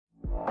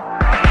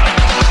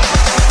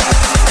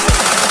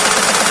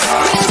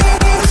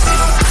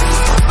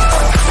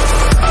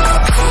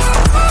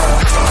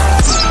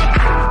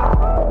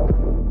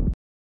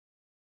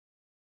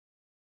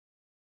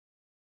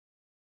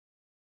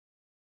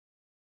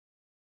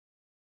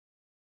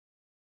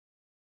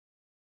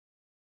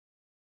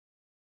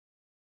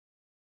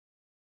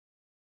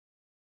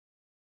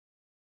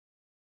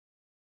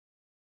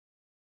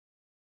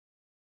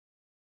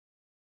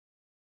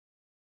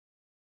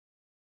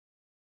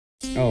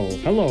Oh,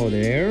 hello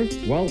there.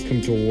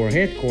 Welcome to our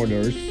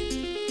headquarters.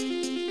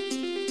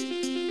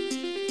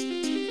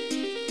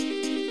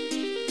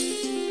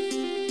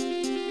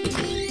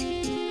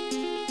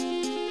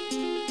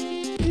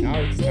 Now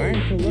it's time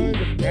to learn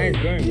the nice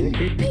going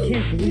rookie. I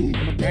can't believe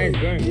it. Nice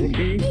going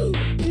rookie.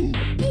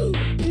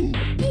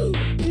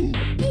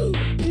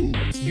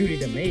 You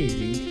did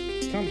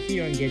amazing. Come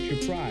here and get your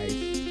prize.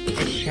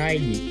 A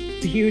shiny,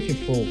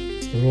 beautiful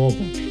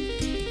Roblox.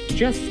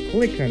 Just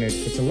click on it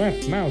with the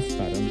left mouse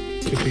button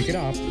to pick it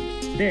up.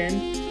 Then,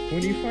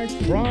 when you find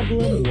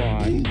problem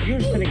 1, you're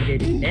starting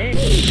getting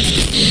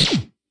X.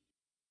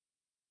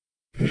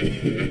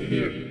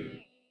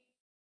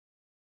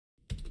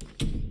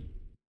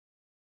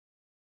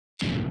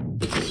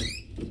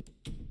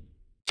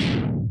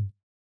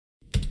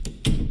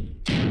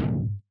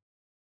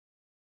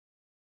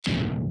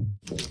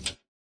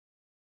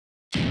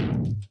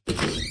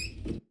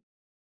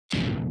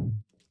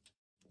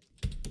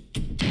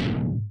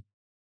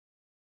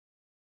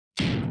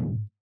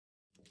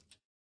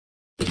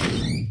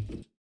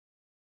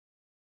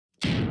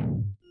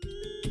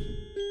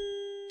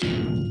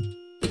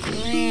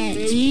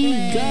 Ready,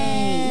 go!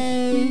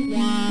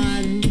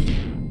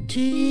 1,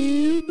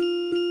 2,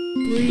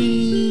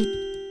 3,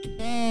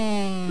 4.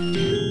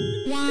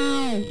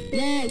 Wow,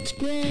 that's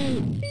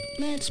great!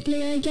 Let's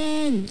play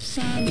again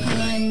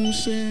sometime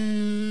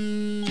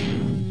soon.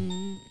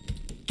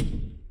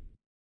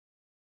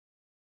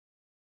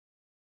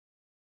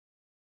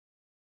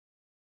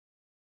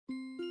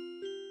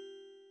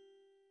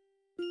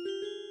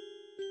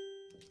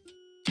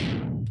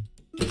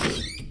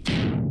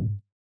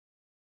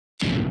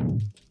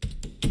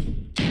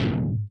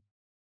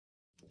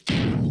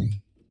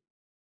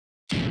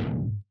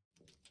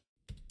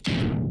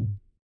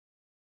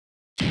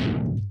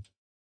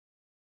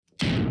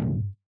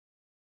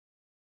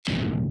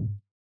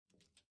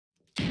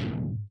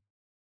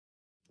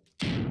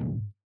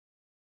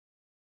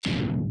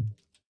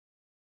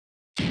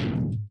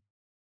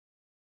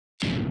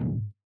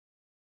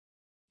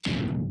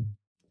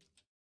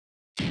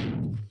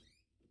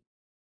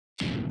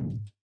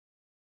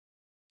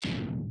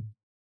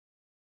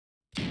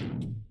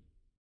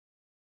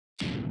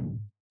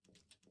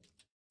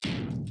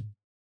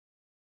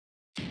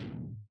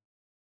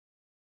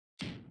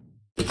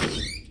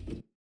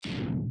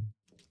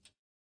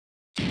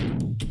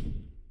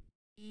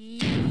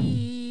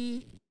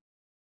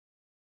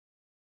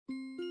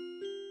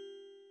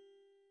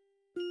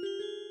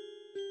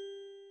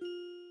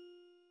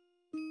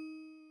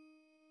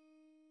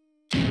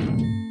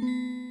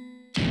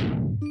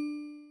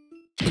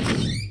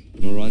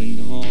 No running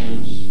the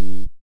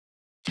halls.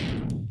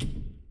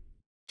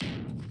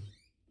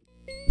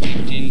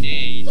 15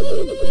 days.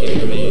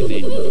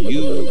 Everything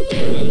you will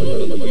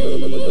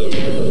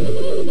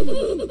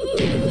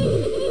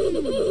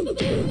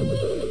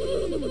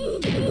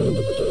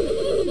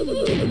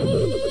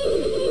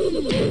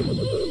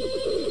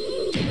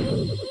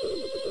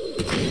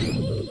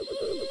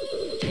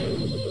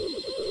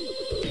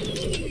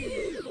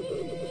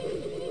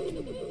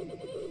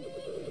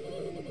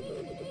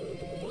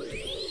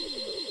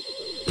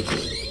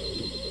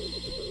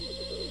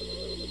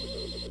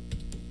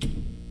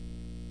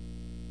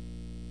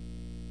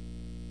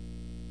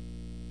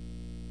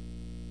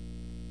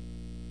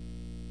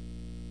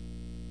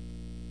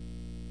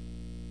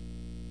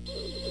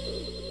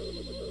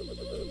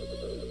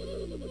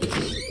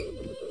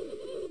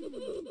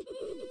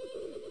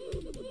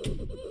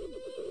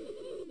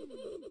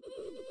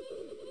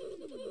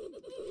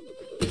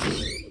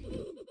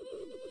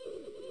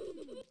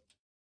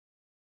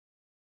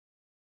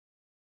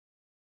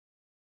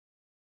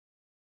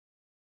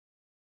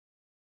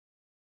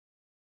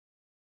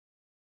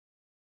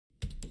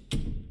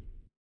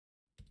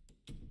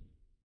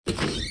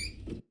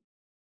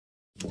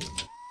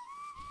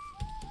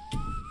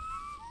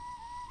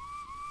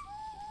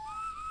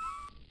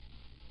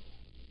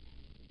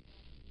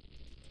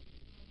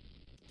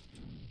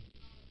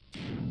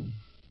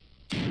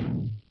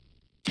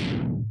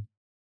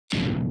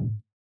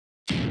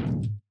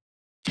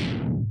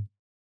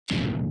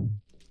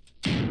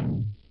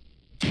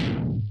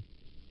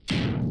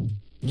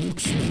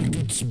Looks like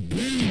it's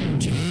bin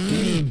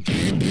time.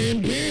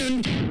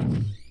 Bin.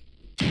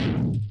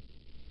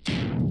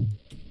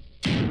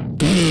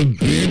 Gonna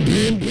bin.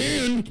 Gonna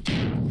bin.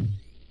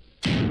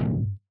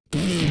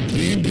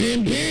 Gonna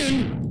bin.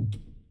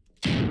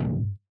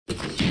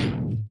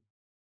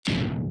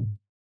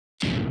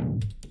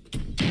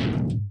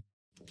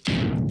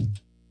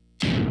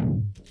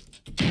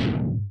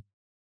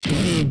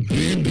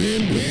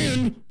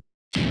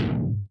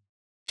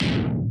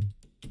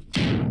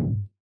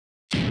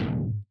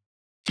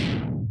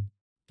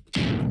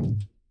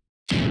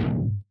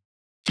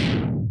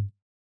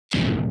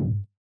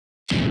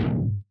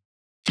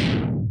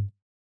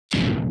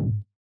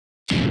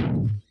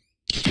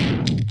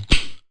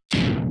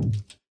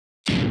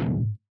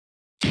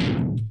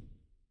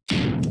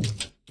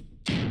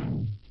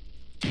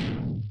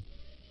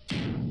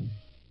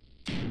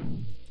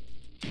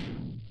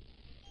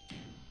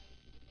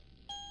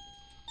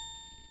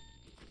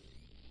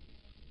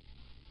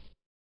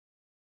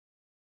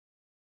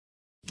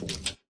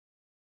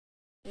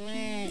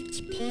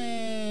 Let's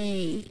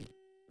play.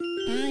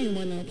 I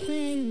wanna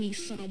play with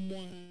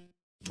someone.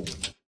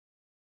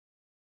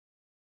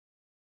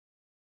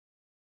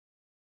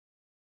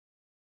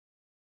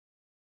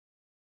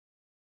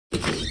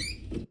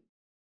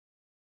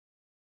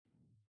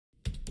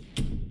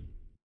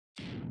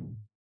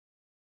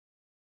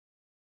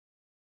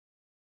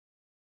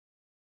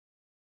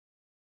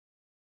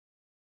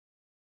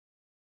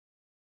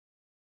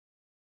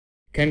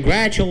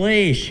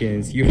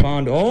 Congratulations, you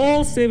found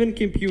all 7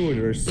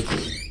 computers.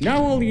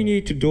 Now all you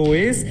need to do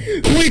is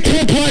Click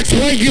Roblox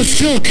while you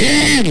still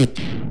can!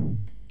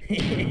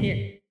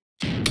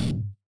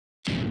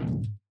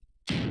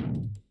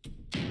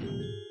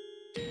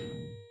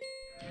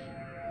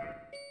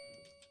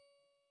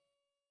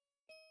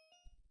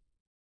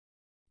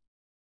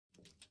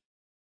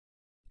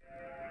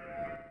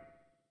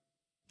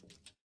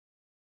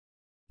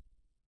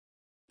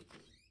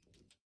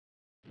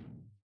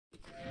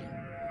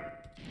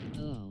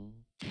 Oh,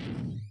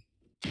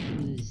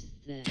 who's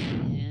that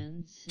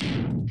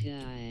handsome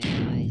guy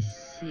I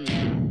see?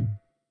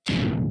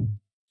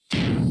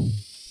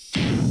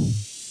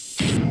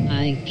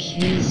 I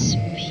kiss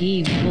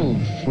people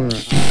for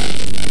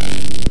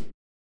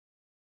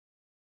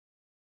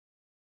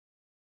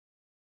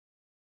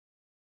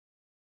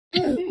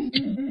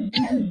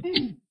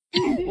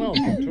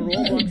welcome to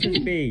Roblox's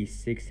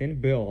Basics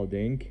in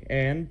Building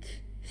and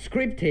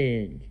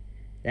Scripting.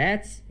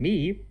 That's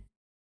me,